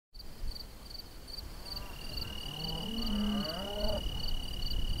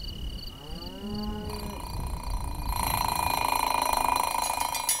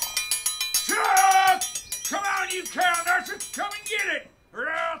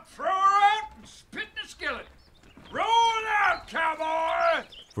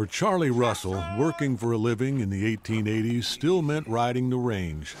For Charlie Russell, working for a living in the 1880s still meant riding the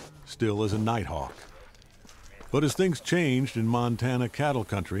range, still as a nighthawk. But as things changed in Montana cattle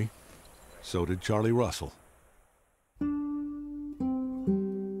country, so did Charlie Russell.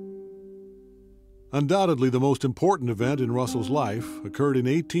 Undoubtedly, the most important event in Russell's life occurred in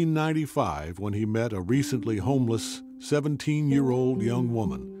 1895 when he met a recently homeless 17-year-old young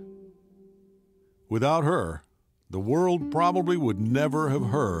woman. Without her, the world probably would never have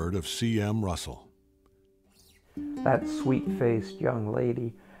heard of C.M. Russell. That sweet-faced young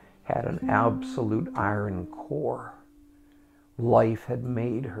lady had an absolute iron core. Life had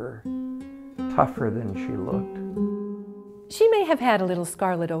made her tougher than she looked. She may have had a little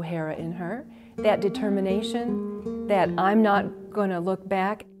Scarlett O'Hara in her, that determination, that I'm not going to look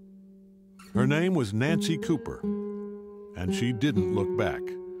back. Her name was Nancy Cooper, and she didn't look back.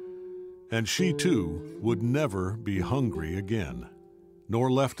 And she, too, would never be hungry again,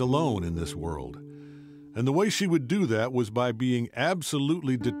 nor left alone in this world. And the way she would do that was by being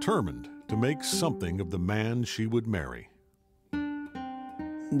absolutely determined to make something of the man she would marry.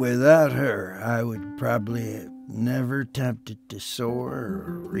 Without her, I would probably have never attempted to soar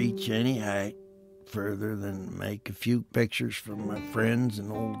or reach any height further than make a few pictures for my friends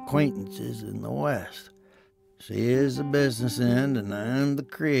and old acquaintances in the West. She is the business end, and I'm the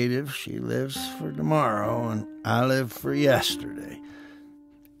creative. She lives for tomorrow, and I live for yesterday.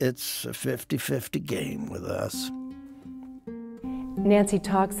 It's a 50-50 game with us. Nancy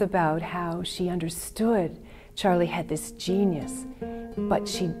talks about how she understood Charlie had this genius, but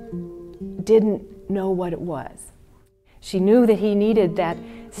she didn't know what it was. She knew that he needed that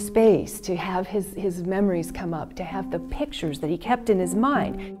space to have his memories come up, to have the pictures that he kept in his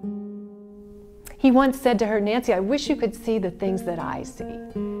mind. He once said to her, "Nancy, I wish you could see the things that I see."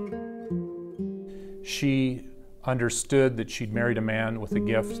 She understood that she'd married a man with a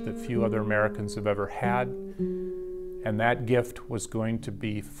gift that few other Americans have ever had, and that gift was going to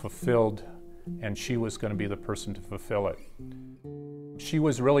be fulfilled, and she was going to be the person to fulfill it. She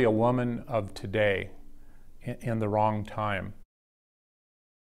was really a woman of today in the wrong time.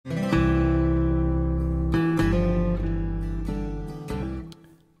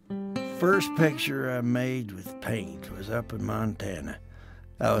 First picture I made with paint was up in Montana.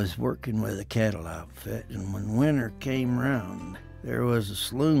 I was working with a cattle outfit, and when winter came round, there was a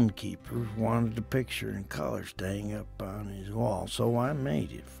saloon keeper who wanted a picture in colors to hang up on his wall, so I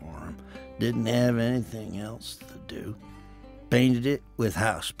made it for him. Didn't have anything else to do. Painted it with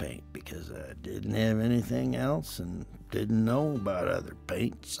house paint because I didn't have anything else and didn't know about other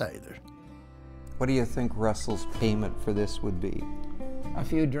paints either. What do you think Russell's payment for this would be? A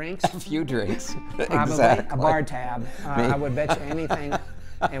few drinks. A few drinks. Probably exactly. a bar tab. I would bet you anything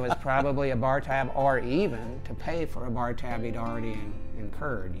it was probably a bar tab, or even to pay for a bar tab he'd already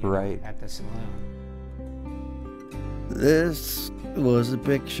incurred at the saloon. This was a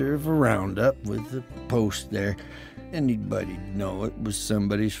picture of a roundup with a post there. Anybody'd know it was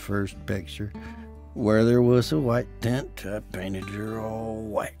somebody's first picture. Where there was a white tent, I painted her all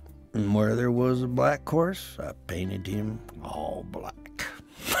white. And where there was a black horse, I painted him all black.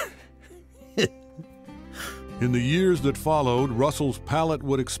 In the years that followed, Russell's palette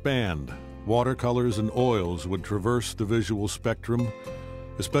would expand. Watercolors and oils would traverse the visual spectrum,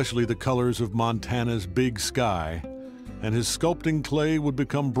 especially the colors of Montana's big sky, and his sculpting clay would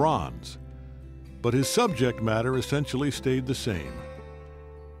become bronze. But his subject matter essentially stayed the same.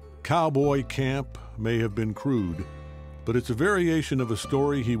 Cowboy camp may have been crude, but it's a variation of a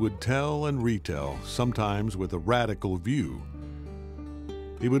story he would tell and retell, sometimes with a radical view.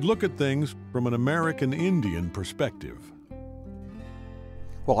 He would look at things from an American Indian perspective.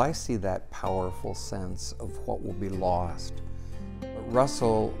 Well, I see that powerful sense of what will be lost.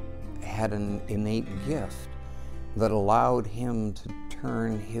 Russell had an innate gift that allowed him to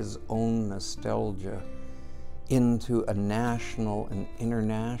turn his own nostalgia into a national and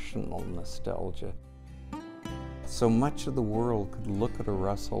international nostalgia. So much of the world could look at a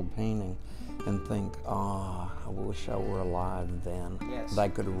Russell painting and think, "Ah, I wish I were alive then." Yes. That I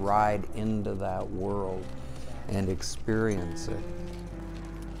could ride into that world and experience it.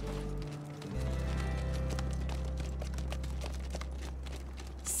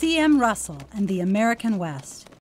 C.M. Russell and the American West.